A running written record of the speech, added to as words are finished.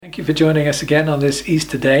Thank you for joining us again on this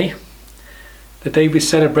Easter day, the day we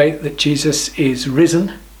celebrate that Jesus is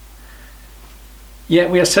risen.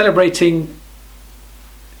 Yet we are celebrating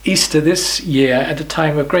Easter this year at a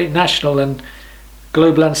time of great national and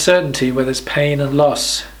global uncertainty, where there's pain and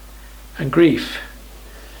loss and grief.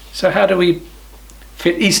 So how do we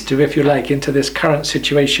fit Easter, if you like, into this current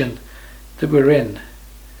situation that we're in?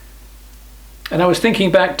 And I was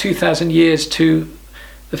thinking back 2,000 years to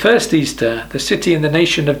the first Easter. The city and the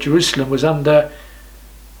nation of Jerusalem was under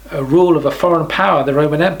a rule of a foreign power, the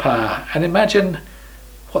Roman Empire. And imagine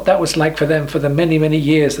what that was like for them for the many, many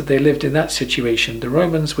years that they lived in that situation. The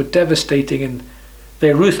Romans were devastating in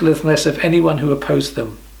their ruthlessness of anyone who opposed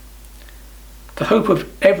them. The hope of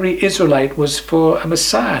every Israelite was for a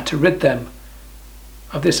Messiah to rid them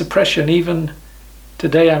of this oppression. Even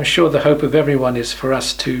today, I'm sure the hope of everyone is for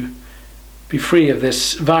us to be free of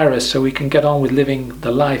this virus so we can get on with living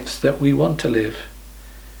the lives that we want to live.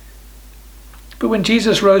 But when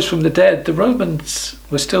Jesus rose from the dead, the Romans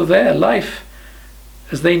were still there. Life,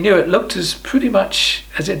 as they knew it, looked as pretty much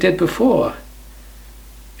as it did before,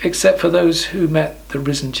 except for those who met the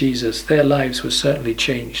risen Jesus. Their lives were certainly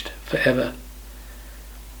changed forever.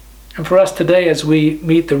 And for us today, as we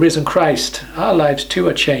meet the risen Christ, our lives too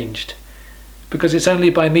are changed, because it's only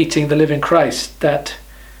by meeting the living Christ that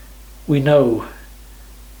we know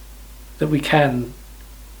that we can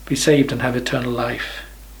be saved and have eternal life.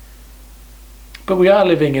 But we are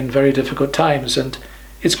living in very difficult times, and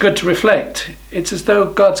it's good to reflect. It's as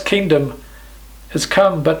though God's kingdom has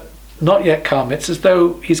come but not yet come. It's as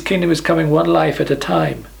though his kingdom is coming one life at a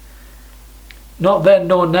time. Not then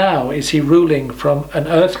nor now is he ruling from an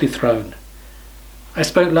earthly throne. I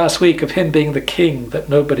spoke last week of him being the king that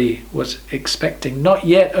nobody was expecting, not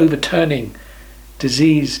yet overturning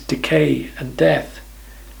disease, decay, and death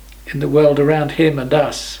in the world around him and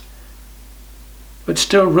us, but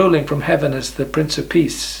still ruling from heaven as the Prince of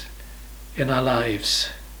Peace in our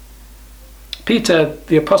lives. Peter,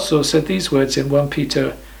 the apostle, said these words in 1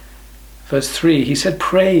 Peter verse 3. He said,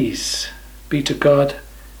 "Praise be to God,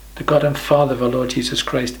 the God and Father of our Lord Jesus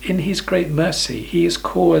Christ. In his great mercy, he has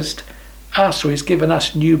caused us, or he's given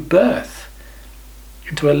us, new birth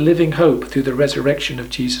into a living hope through the resurrection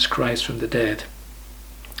of Jesus Christ from the dead,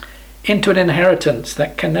 into an inheritance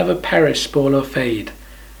that can never perish, spoil, or fade.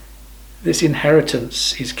 This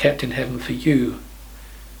inheritance is kept in heaven for you."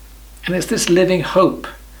 And it's this living hope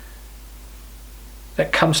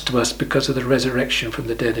that comes to us because of the resurrection from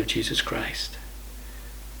the dead of Jesus Christ.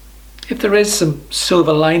 If there is some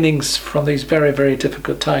silver linings from these very, very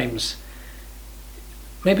difficult times,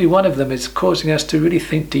 maybe one of them is causing us to really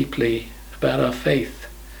think deeply about our faith.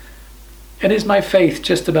 And is my faith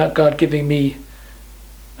just about God giving me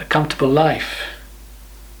a comfortable life,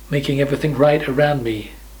 making everything right around me?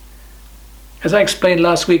 As I explained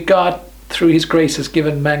last week, God, through his grace, has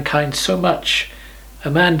given mankind so much, a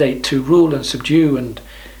mandate to rule and subdue and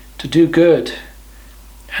to do good.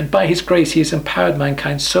 And by his grace, he has empowered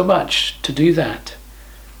mankind so much to do that.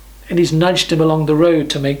 And he's nudged him along the road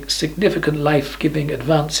to make significant life-giving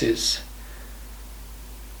advances.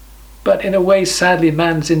 But in a way, sadly,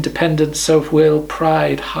 man's independence, self-will,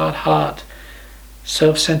 pride, hard heart,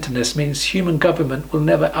 self-centeredness means human government will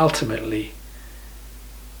never ultimately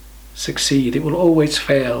succeed. It will always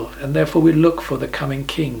fail, and therefore we look for the coming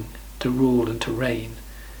king to rule and to reign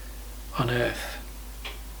on earth.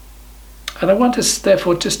 And I want us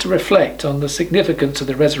therefore just to reflect on the significance of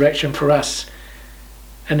the resurrection for us,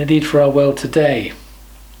 and indeed for our world today.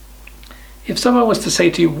 If someone was to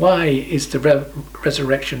say to you, why is the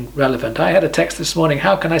resurrection relevant? I had a text this morning,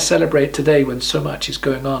 how can I celebrate today when so much is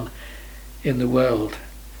going on in the world?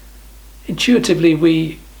 Intuitively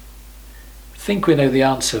we think we know the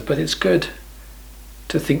answer, but it's good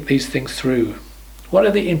to think these things through. What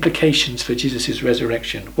are the implications for Jesus'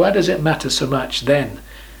 resurrection? Why does it matter so much then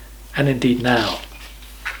and indeed now?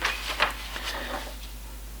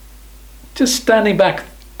 Just standing back,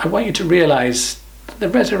 I want you to realize that the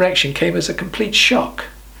resurrection came as a complete shock,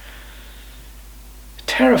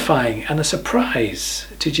 terrifying, and a surprise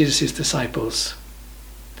to Jesus' disciples.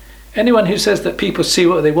 Anyone who says that people see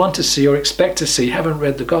what they want to see or expect to see haven't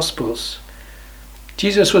read the Gospels.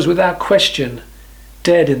 Jesus was without question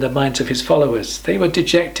dead in the minds of his followers. They were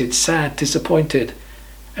dejected, sad, disappointed.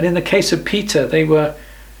 And in the case of Peter, they were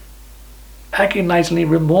agonizingly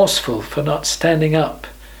remorseful for not standing up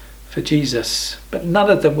for Jesus. But none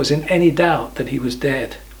of them was in any doubt that he was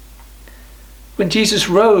dead. When Jesus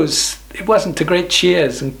rose, it wasn't to great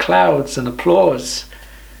cheers and clouds and applause.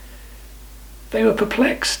 They were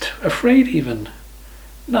perplexed, afraid even.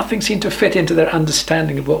 Nothing seemed to fit into their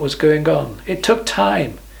understanding of what was going on. It took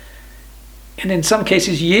time. and in some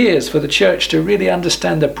cases years, for the church to really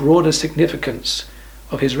understand the broader significance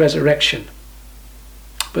of his resurrection.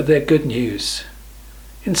 But they're good news.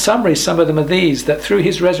 In summary, some of them are these: that through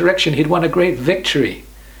his resurrection he'd won a great victory,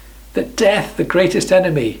 that death, the greatest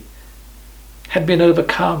enemy, had been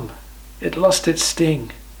overcome. It lost its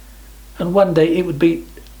sting, and one day it would be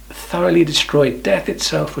thoroughly destroyed. Death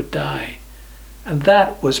itself would die, and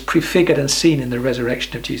that was prefigured and seen in the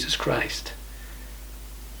resurrection of Jesus Christ.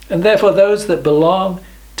 And therefore those that belong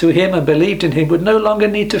to him and believed in him would no longer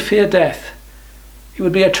need to fear death. It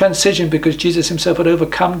would be a transition, because Jesus himself had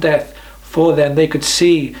overcome death for them. They could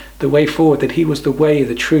see the way forward, that he was the way,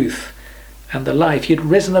 the truth, and the life. He had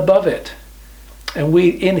risen above it, and we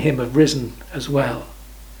in him have risen as well.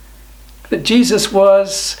 That Jesus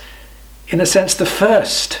was, in a sense, the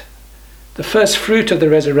first fruit of the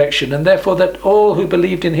resurrection, and therefore that all who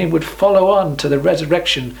believed in him would follow on to the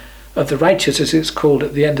resurrection of the righteous, as it's called,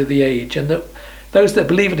 at the end of the age, and that those that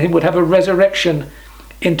believe in him would have a resurrection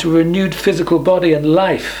into a renewed physical body and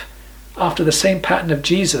life after the same pattern of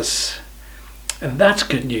Jesus. And that's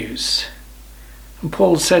good news. And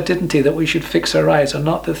Paul said, didn't he, that we should fix our eyes on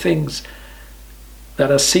not the things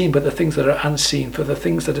that are seen, but the things that are unseen. For the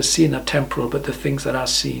things that are seen are temporal, but the things that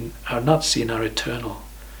are not seen are eternal.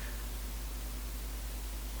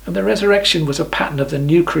 And the resurrection was a pattern of the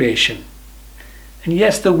new creation. And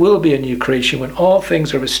yes, there will be a new creation when all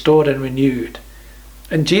things are restored and renewed.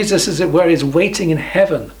 And Jesus, as it were, is waiting in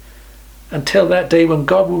heaven until that day when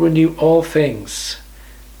God will renew all things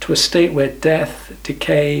to a state where death,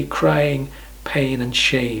 decay, crying, pain and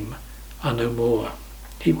shame are no more.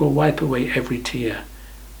 He will wipe away every tear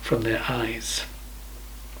from their eyes.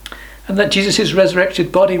 And that Jesus'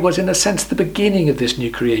 resurrected body was, in a sense, the beginning of this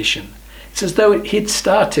new creation. It's as though he'd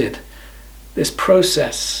started this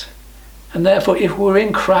process. And therefore, if we're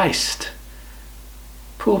in Christ,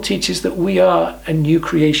 Paul teaches that we are a new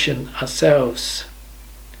creation ourselves.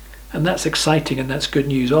 And that's exciting, and that's good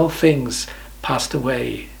news. All things passed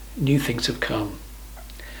away, new things have come.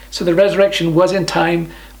 So the resurrection was in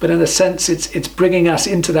time, but in a sense it's bringing us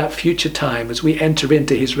into that future time as we enter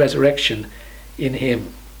into his resurrection in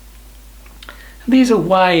him. And these are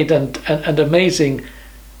wide and amazing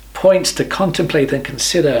points to contemplate and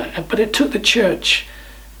consider, but it took the church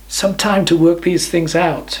some time to work these things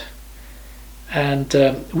out. And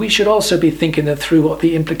we should also be thinking through what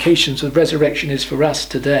the implications of resurrection is for us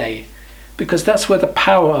today, because that's where the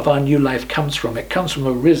power of our new life comes from. It comes from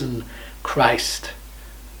a risen Christ.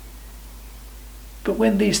 But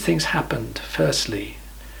when these things happened, firstly,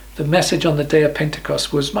 the message on the day of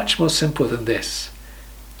Pentecost was much more simple than this,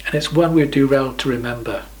 and it's one we do well to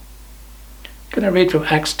remember. I'm going to read from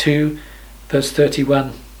Acts 2, verse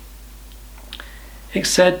 31. It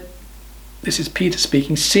said, this is Peter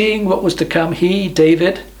speaking, seeing what was to come, he,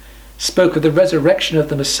 David, spoke of the resurrection of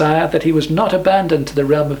the Messiah, that he was not abandoned to the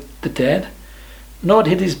realm of the dead, nor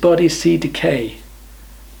did his body see decay.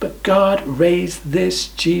 But God raised this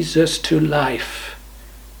Jesus to life,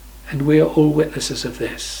 and we are all witnesses of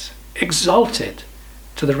this. Exalted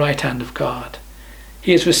to the right hand of God.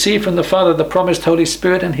 He has received from the Father the promised Holy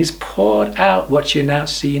Spirit, and he's poured out what you now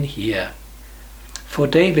see and hear. For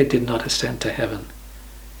David did not ascend to heaven,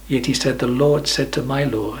 yet he said, the Lord said to my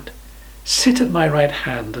Lord, sit at my right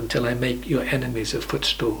hand until I make your enemies a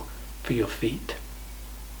footstool for your feet.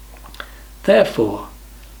 Therefore,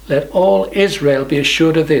 let all Israel be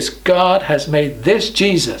assured of this, God has made this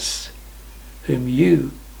Jesus, whom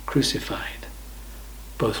you crucified,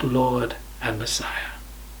 both Lord and Messiah.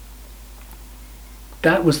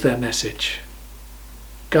 That was their message.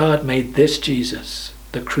 God made this Jesus,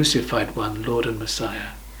 the crucified one, Lord and Messiah.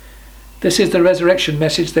 This is the resurrection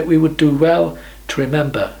message that we would do well to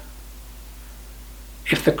remember.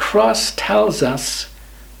 If the cross tells us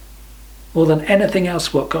more than anything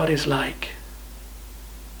else what God is like,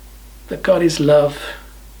 that God is love,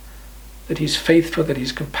 that he's faithful, that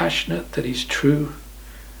he's compassionate, that he's true,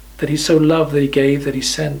 that he's so loved that he gave, that he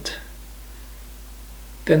sent,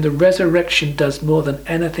 then the resurrection does more than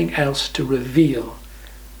anything else to reveal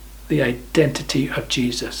the identity of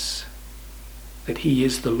Jesus, that he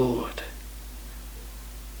is the Lord.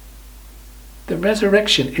 The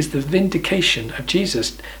resurrection is the vindication of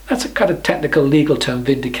Jesus. That's a kind of technical legal term,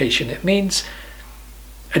 vindication. It means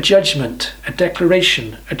a judgment, a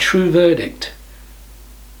declaration, a true verdict,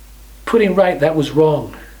 putting right that was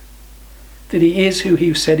wrong, that he is who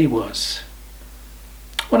he said he was.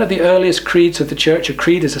 One of the earliest creeds of the church, a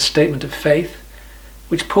creed is a statement of faith,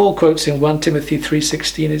 which Paul quotes in 1 Timothy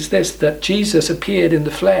 3:16, is this, that Jesus appeared in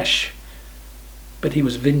the flesh, but he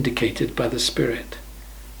was vindicated by the Spirit.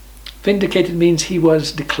 Vindicated means he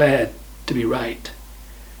was declared to be right.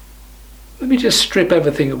 Let me just strip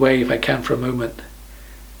everything away if I can for a moment.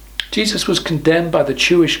 Jesus was condemned by the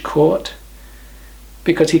Jewish court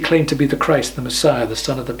because he claimed to be the Christ, the Messiah, the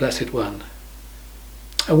Son of the Blessed One.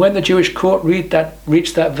 And when the Jewish court reached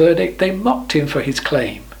that verdict, they mocked him for his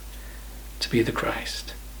claim to be the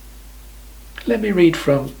Christ. Let me read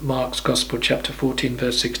from Mark's Gospel, chapter 14,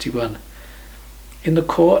 verse 61. In the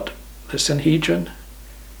court, the Sanhedrin,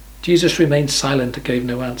 Jesus remained silent and gave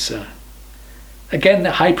no answer. Again,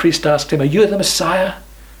 the high priest asked him, "Are you the Messiah,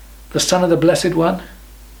 the Son of the Blessed One?"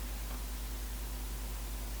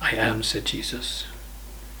 "I am," said Jesus.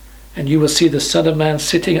 "And you will see the Son of Man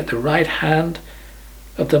sitting at the right hand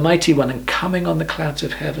of the Mighty One and coming on the clouds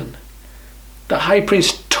of heaven." The high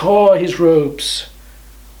priest tore his robes.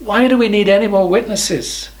 "Why do we need any more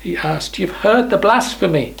witnesses?" he asked. "You've heard the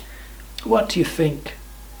blasphemy. What do you think?"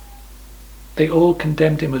 They all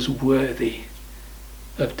condemned him as worthy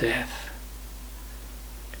of death.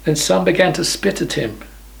 Then some began to spit at him,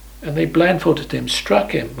 and they blindfolded him,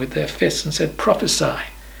 struck him with their fists and said, "Prophesy."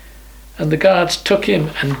 And the guards took him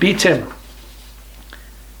and beat him.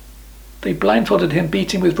 They blindfolded him,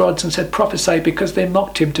 beat him with rods and said, "Prophesy," because they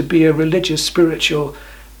mocked him to be a religious, spiritual,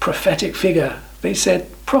 prophetic figure. They said,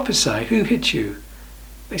 "Prophesy, who hit you?"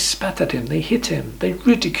 They spat at him, they hit him, they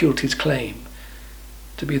ridiculed his claim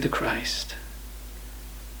to be the Christ.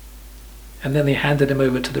 And then they handed him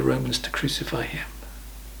over to the Romans to crucify him.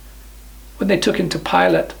 When they took him to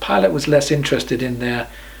Pilate, Pilate was less interested in their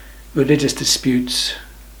religious disputes.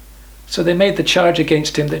 So they made the charge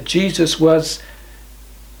against him that Jesus was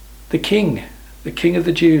the king of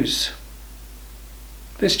the Jews.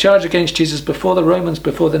 This charge against Jesus before the Romans,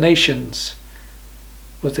 before the nations,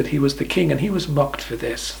 was that he was the king, and he was mocked for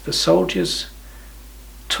this. The soldiers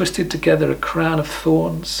twisted together a crown of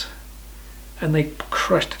thorns and they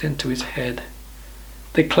crushed it into his head.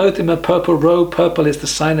 They clothed him in a purple robe. Purple is the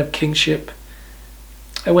sign of kingship.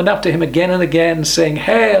 And went up to him again and again, saying,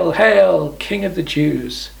 "Hail, hail, King of the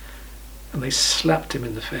Jews." And they slapped him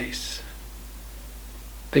in the face.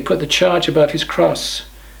 They put the charge above his cross,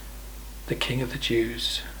 the King of the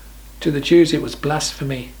Jews. To the Jews it was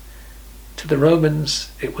blasphemy. To the Romans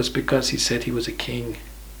it was because he said he was a king.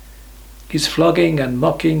 His flogging and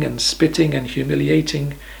mocking and spitting and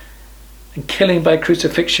humiliating and killing by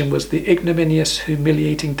crucifixion was the ignominious,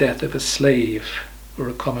 humiliating death of a slave or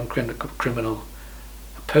a common criminal,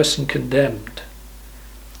 a person condemned.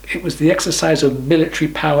 It was the exercise of military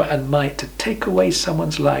power and might to take away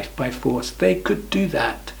someone's life by force. They could do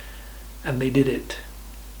that, and they did it.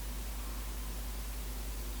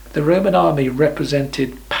 The Roman army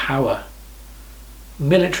represented power,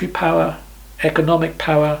 military power, economic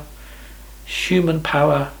power, human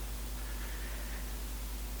power,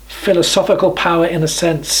 philosophical power in a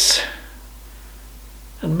sense,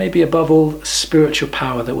 and maybe above all, spiritual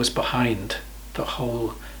power that was behind the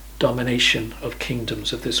whole domination of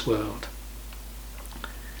kingdoms of this world.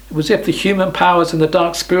 It was as if the human powers and the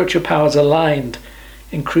dark spiritual powers aligned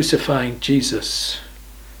in crucifying Jesus,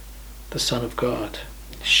 the Son of God,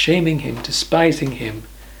 shaming him, despising him.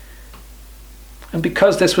 And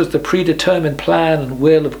because this was the predetermined plan and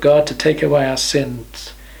will of God to take away our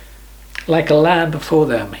sins, like a lamb before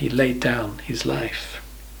them, he laid down his life.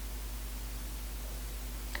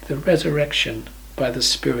 The resurrection by the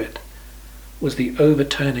Spirit was the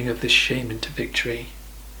overturning of this shame into victory.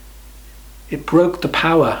 It broke the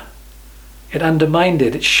power. It undermined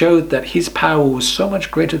it. It showed that his power was so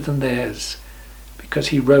much greater than theirs because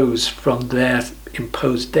he rose from their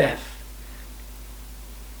imposed death.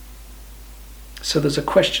 So there's a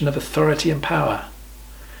question of authority and power.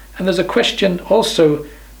 And there's a question also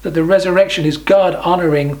that the resurrection is God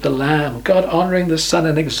honoring the Lamb, God honoring the Son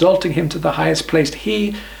and exalting him to the highest place.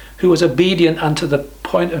 He who was obedient unto the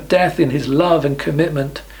point of death in his love and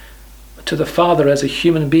commitment to the Father as a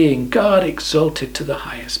human being, God exalted to the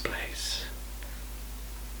highest place.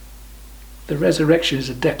 The resurrection is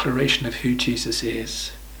a declaration of who Jesus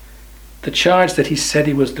is. The charge that he said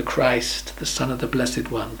he was the Christ, the Son of the Blessed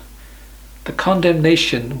One. The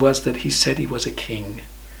condemnation was that he said he was a king.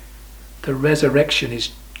 The resurrection is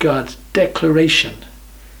God's declaration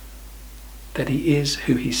that he is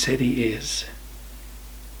who he said he is.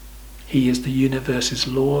 He is the universe's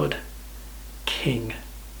Lord, King,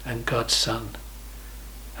 and God's Son.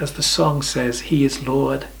 As the song says, he is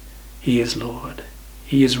Lord, he is Lord.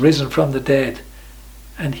 He is risen from the dead,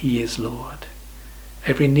 and he is Lord.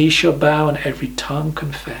 Every knee shall bow and every tongue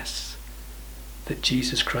confess that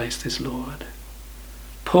Jesus Christ is Lord.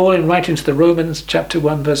 Paul, in writing to the Romans, chapter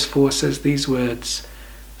 1, verse 4, says these words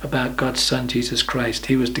about God's Son, Jesus Christ.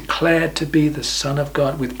 He was declared to be the Son of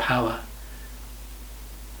God with power,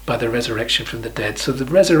 by the resurrection from the dead. So the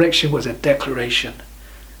resurrection was a declaration.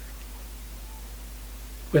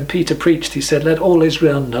 When Peter preached, he said, "Let all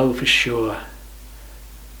Israel know for sure,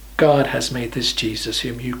 God has made this Jesus,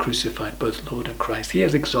 whom you crucified, both Lord and Christ. He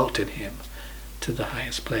has exalted him to the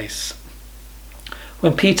highest place."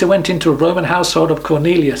 When Peter went into a Roman household of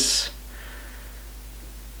Cornelius,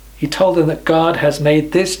 he told them that God has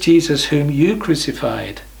made this Jesus, whom you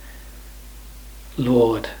crucified,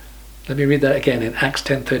 Lord. Let me read that again. In Acts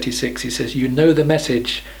 10:36, he says, "You know the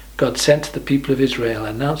message God sent to the people of Israel,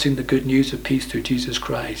 announcing the good news of peace through Jesus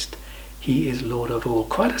Christ. He is Lord of all."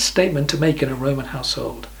 Quite a statement to make in a Roman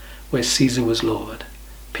household where Caesar was Lord.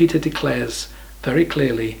 Peter declares very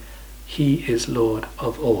clearly, he is Lord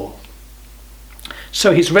of all.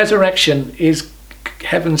 So his resurrection is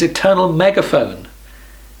heaven's eternal megaphone.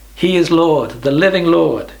 He is Lord, the living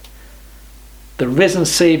Lord, the risen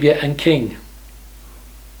Saviour and King.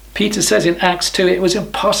 Peter says in Acts 2, it was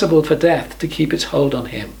impossible for death to keep its hold on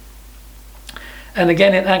him. And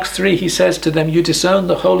again in Acts 3, he says to them, "You disowned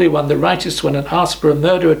the Holy One, the Righteous One, and asked for a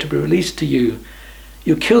murderer to be released to you.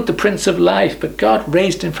 You killed the Prince of Life, but God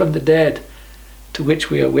raised him from the dead, to which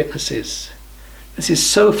we are witnesses." This is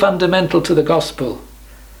so fundamental to the gospel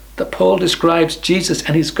that Paul describes Jesus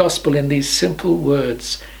and his gospel in these simple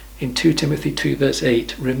words in 2 Timothy 2 verse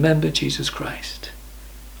 8. Remember Jesus Christ,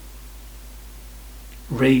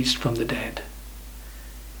 raised from the dead,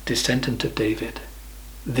 descendant of David.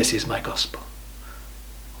 This is my gospel.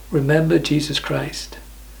 Remember Jesus Christ,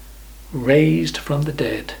 raised from the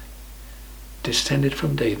dead, descended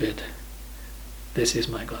from David. This is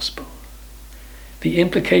my gospel. The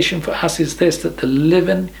implication for us is this, that the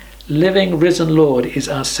living, risen Lord is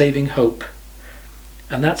our saving hope.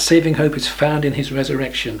 And that saving hope is found in his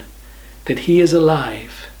resurrection, that he is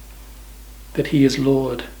alive, that he is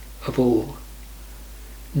Lord of all.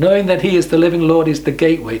 Knowing that he is the living Lord is the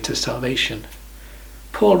gateway to salvation.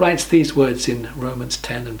 Paul writes these words in Romans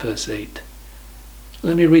 10 and verse 8.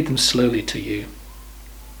 Let me read them slowly to you.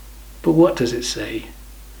 But what does it say?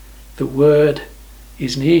 The word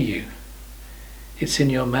is near you. It's in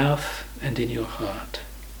your mouth and in your heart.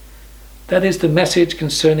 That is the message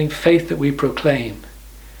concerning faith that we proclaim.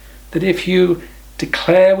 That if you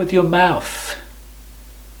declare with your mouth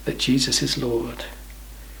that Jesus is Lord,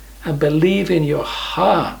 and believe in your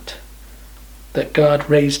heart that God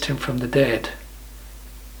raised him from the dead,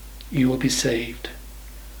 you will be saved.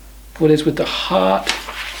 For it is with the heart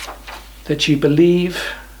that you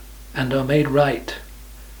believe and are made right,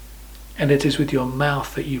 and it is with your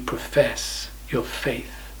mouth that you profess your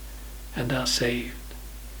faith and are saved.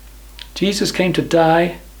 Jesus came to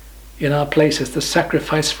die in our place as the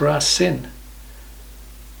sacrifice for our sin.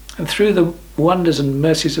 And through the wonders and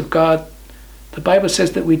mercies of God, the Bible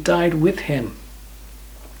says that we died with him.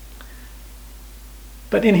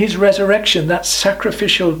 But in his resurrection, that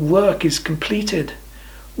sacrificial work is completed.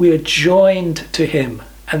 We are joined to him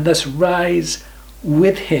and thus rise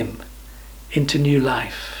with him into new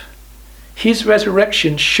life. His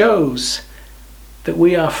resurrection shows that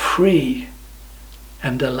we are free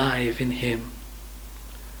and alive in him.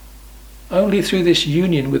 Only through this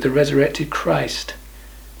union with the resurrected Christ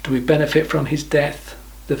do we benefit from his death,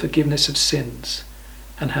 the forgiveness of sins,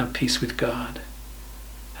 and have peace with God.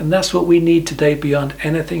 And that's what we need today beyond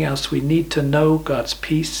anything else. We need to know God's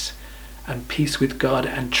peace and peace with God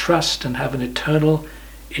and trust and have an eternal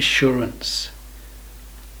assurance.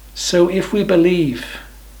 So if we believe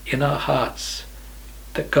in our hearts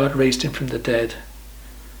that God raised him from the dead,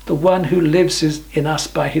 the one who lives in us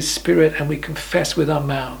by his Spirit, and we confess with our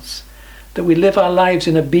mouths that we live our lives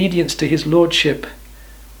in obedience to his lordship,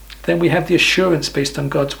 then we have the assurance based on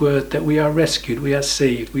God's word that we are rescued, we are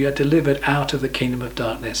saved, we are delivered out of the kingdom of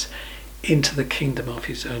darkness into the kingdom of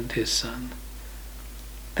his own dear Son.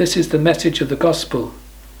 This is the message of the gospel,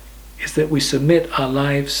 is that we submit our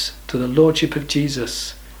lives to the lordship of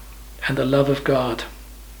Jesus and the love of God.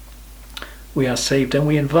 We are saved, and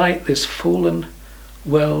we invite this fallen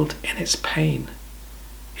world in its pain,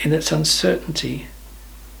 in its uncertainty,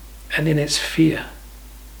 and in its fear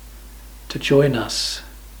to join us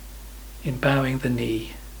in bowing the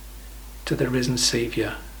knee to the risen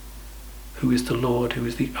Saviour, who is the Lord, who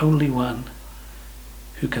is the only one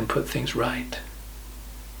who can put things right.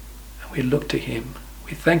 And we look to him.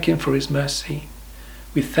 We thank him for his mercy.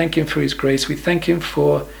 We thank him for his grace. We thank him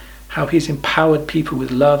for how he's empowered people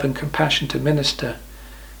with love and compassion to minister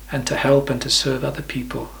and to help and to serve other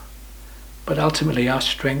people. But ultimately our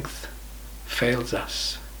strength fails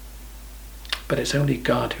us. But it's only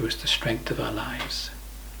God who is the strength of our lives.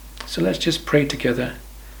 So let's just pray together.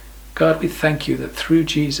 God, we thank you that through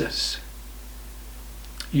Jesus,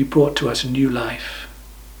 you brought to us new life.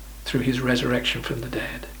 through his resurrection from the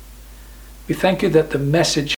dead. We thank you that the message